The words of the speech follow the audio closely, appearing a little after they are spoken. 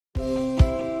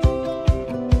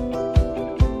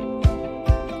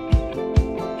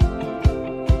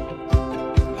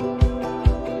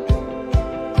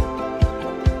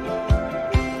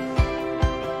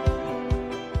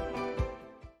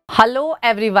Hello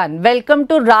everyone, welcome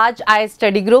to Raj I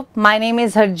Study Group. My name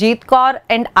is Harjeet Kaur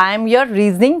and I am your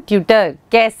reasoning tutor.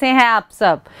 कैसे हैं आप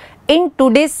सब? In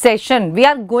today's session, we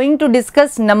are going to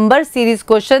discuss number series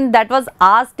question that was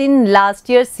asked in last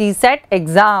year's CSAT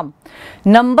exam.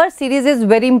 Number series is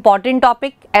very important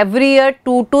topic. Every year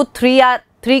 2 to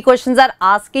 3 questions are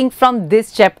asking from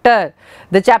this chapter.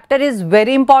 The chapter is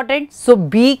very important, so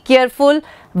be careful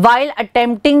while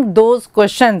attempting those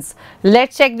questions.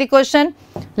 Let's check the question.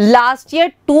 Last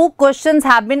year 2 questions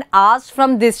have been asked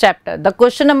from this chapter. The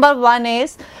question number 1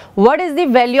 is, what is the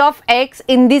value of x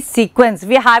in this sequence?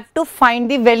 We have to find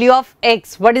the value of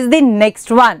x. What is the next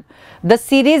one? The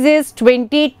series is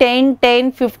 20, 10,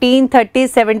 10, 15, 30,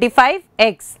 75,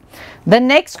 x. The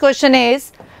next question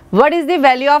is, what is the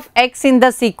value of x in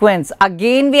the sequence?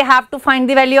 Again, we have to find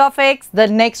the value of x. The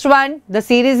next one, the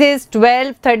series is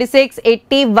 12, 36,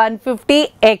 80,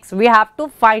 150, x. We have to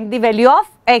find the value of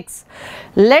x.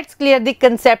 Let's clear the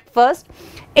concept first.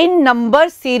 In number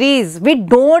series, we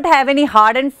don't have any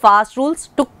hard and fast rules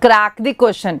to crack the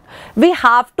question. We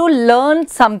have to learn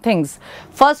some things.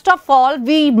 First of all,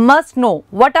 we must know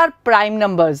what are prime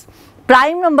numbers.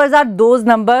 Prime numbers are those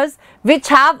numbers which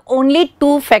have only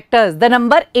 2 factors, the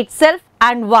number itself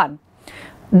and 1.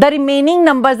 The remaining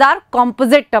numbers are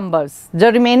composite numbers.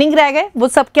 जो remaining रह गए वो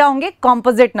सब क्या होंगे?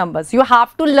 Composite numbers. You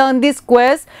have to learn these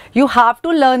squares. You have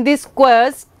to learn these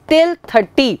squares till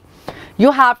 30.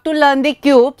 You have to learn the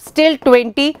cubes till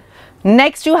 20.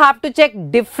 Next you have to check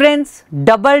difference,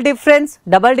 double difference.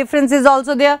 Double difference is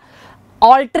also there.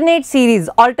 Alternate series.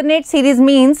 Alternate series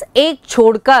means एक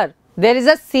छोड़कर. There is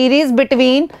a series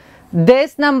between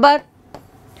this number,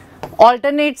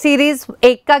 alternate series,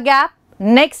 एक का gap.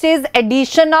 Next is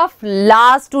addition of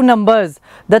last 2 numbers.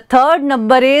 The third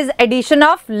number is addition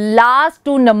of last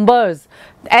 2 numbers.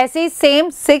 ऐसे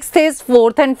same, sixth is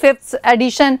fourth and fifth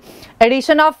addition.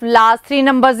 Addition of last 3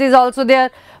 numbers is also there.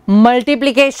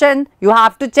 Multiplication, you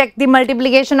have to check the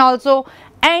multiplication also.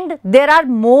 And there are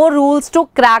more rules to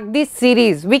crack this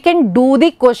series. We can do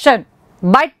the question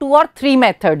by 2 or 3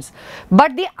 methods,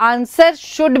 but the answer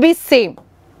should be same.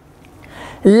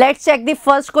 Let's check the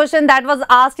first question that was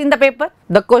asked in the paper.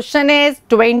 The question is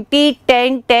 20,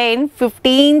 10, 10,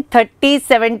 15, 30,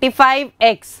 75,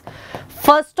 x.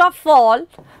 First of all,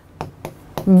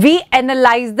 we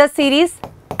analyze the series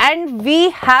and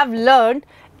we have learned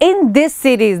in this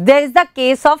series there is the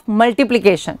case of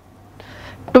multiplication.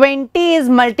 20 is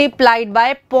multiplied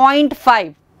by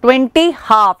 0.5. 20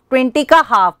 half, 20 ka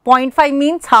half, 0.5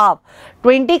 means half,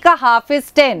 20 ka half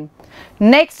is 10.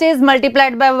 Next is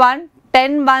multiplied by 1,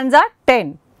 10 ones are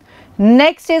 10.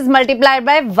 Next is multiplied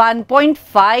by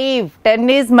 1.5, 10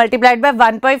 is multiplied by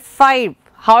 1.5.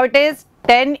 How it is?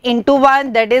 10 into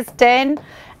 1, that is 10,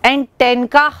 and 10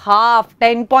 ka half,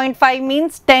 10.5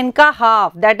 means 10 ka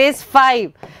half, that is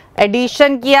 5.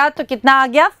 Addition kiya to kitna aa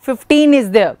gaya? 15 is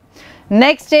there.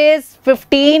 Next is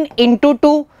 15 into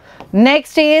 2.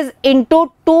 Next is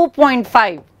into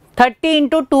 2.5, 30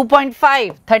 into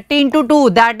 2.5, 30 into 2,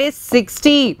 that is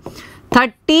 60,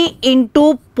 30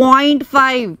 into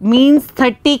 0.5 means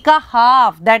 30 ka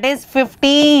half, that is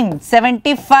 15,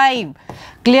 75.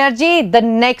 Clear ji? The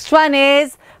next one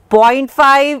is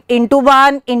 0.5 into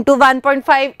 1 into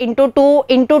 1.5 into 2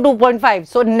 into 2.5.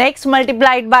 So next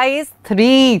multiplied by is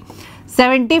 3.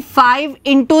 75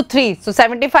 into 3. So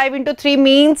 75 into 3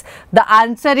 means the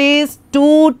answer is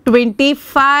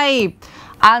 225.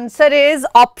 Answer is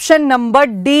option number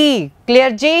D.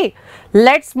 Clear G?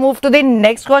 Let's move to the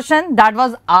next question that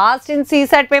was asked in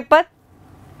CSAT paper.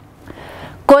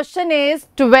 Question is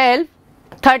 12,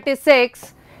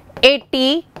 36,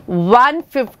 80,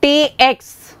 150,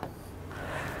 x.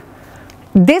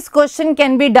 This question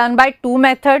can be done by 2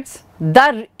 methods.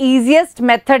 The easiest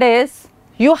method is,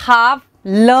 you have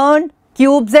learned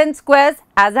cubes and squares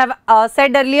as I have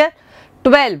said earlier.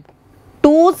 12,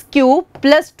 2's cube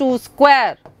plus 2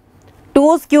 square.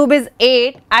 2's cube is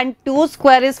 8 and 2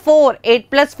 square is 4.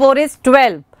 8 plus 4 is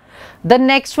 12. The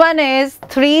next one is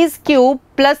 3's cube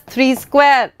plus 3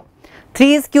 square.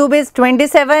 3's cube is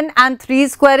 27 and 3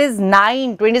 square is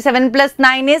 9. 27 plus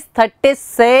 9 is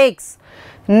 36.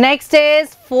 Next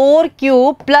is 4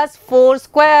 cube plus 4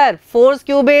 square. 4's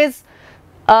cube is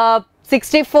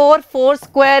 64, 4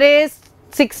 square is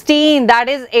 16, that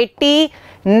is 80.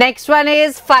 Next one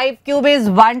is 5 cube is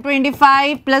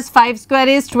 125 plus 5 square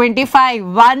is 25,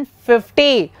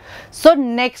 150. So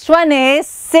next one is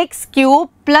 6 cube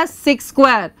plus 6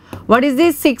 square. What is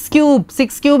this 6 cube?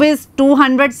 6 cube is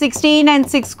 216 and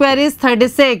 6 square is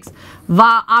 36.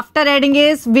 After adding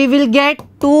is we will get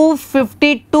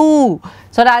 252.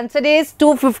 So the answer is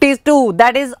 252.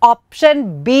 That is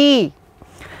option B.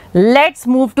 Let's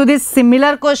move to this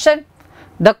similar question.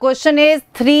 The question is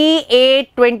 3,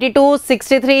 8, 22,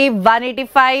 63,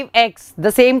 185x.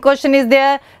 The same question is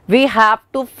there. We have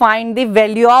to find the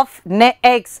value of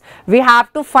x. We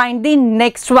have to find the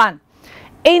next one.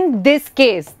 In this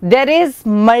case, there is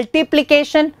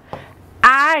multiplication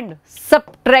and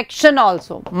subtraction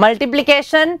also.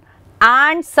 Multiplication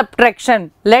and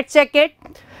subtraction. Let's check it.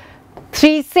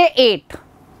 3 से 8.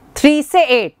 3 से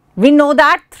 8. We know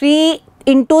that 3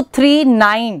 into 3,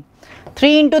 9.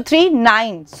 3 into 3,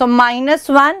 9. So minus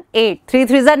 1, 8. 3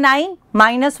 3s are 9.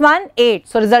 Minus 1, 8.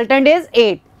 So resultant is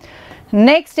 8.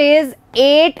 Next is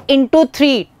 8 into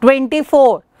 3,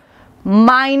 24.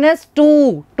 Minus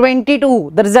 2,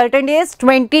 22. The resultant is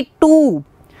 22.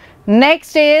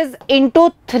 Next is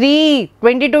into 3.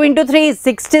 22 into 3,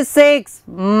 66.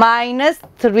 Minus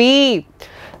 3.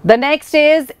 The next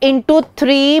is into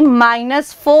 3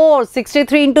 minus 4.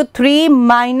 63 into 3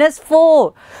 minus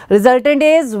 4. Resultant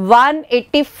is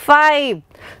 185.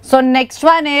 So next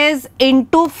one is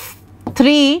into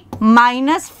 3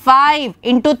 minus 5.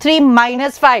 Into 3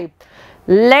 minus 5.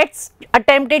 Let's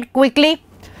attempt it quickly.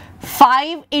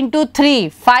 5 into 3.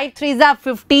 5 3s are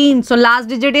 15. So last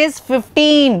digit is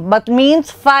 15. But means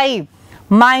 5.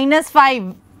 Minus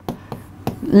 5.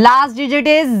 Last digit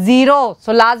is 0.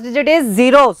 So last digit is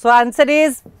 0. So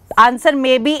answer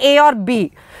may be A or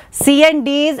B. C and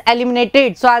D is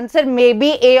eliminated. So answer may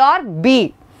be A or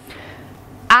B.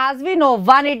 As we know,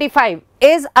 185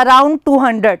 is around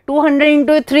 200. 200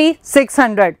 into 3,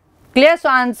 600. Clear? So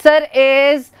answer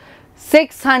is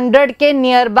 600 के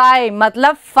nearby.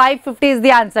 मतलब 550 is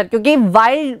the answer. क्योंकि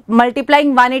while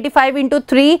multiplying 185 into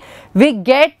 3, we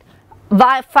get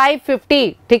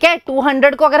 550. ठीक है,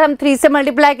 200 को अगर हम 3 से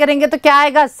multiply करेंगे तो क्या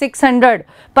आएगा 600,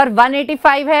 पर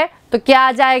 185 है तो क्या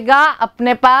आ जाएगा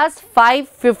अपने पास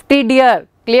 550 dear.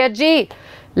 Clear ji?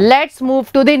 Let's move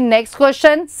to the next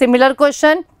question. Similar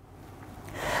question.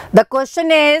 The question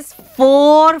is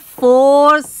 4,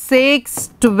 4, 6,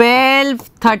 12,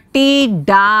 30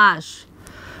 dash.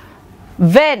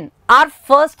 When our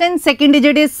first and second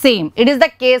digit is same, it is the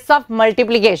case of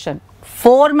multiplication.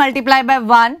 4 multiplied by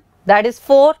 1, that is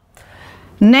 4.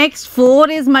 Next 4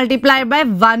 is multiplied by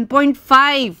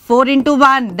 1.5. 4 into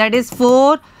 1, that is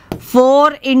 4.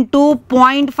 4 into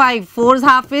 0.5, 4's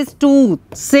half is 2,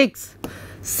 6.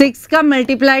 6 का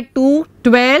multiply 2,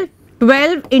 12.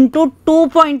 12 into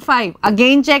 2.5.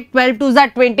 Again check, 12 2s are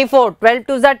 24. 12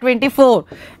 2s are 24.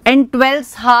 And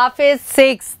 12's half is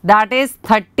 6. That is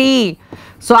 30.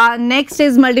 So our next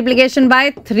is multiplication by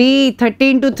 3. 30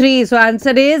 into 3. So answer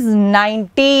is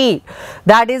 90.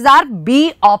 That is our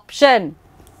B option.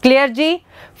 Clear Ji?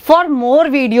 For more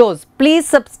videos, please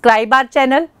subscribe our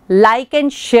channel, like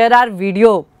and share our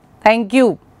video. Thank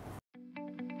you.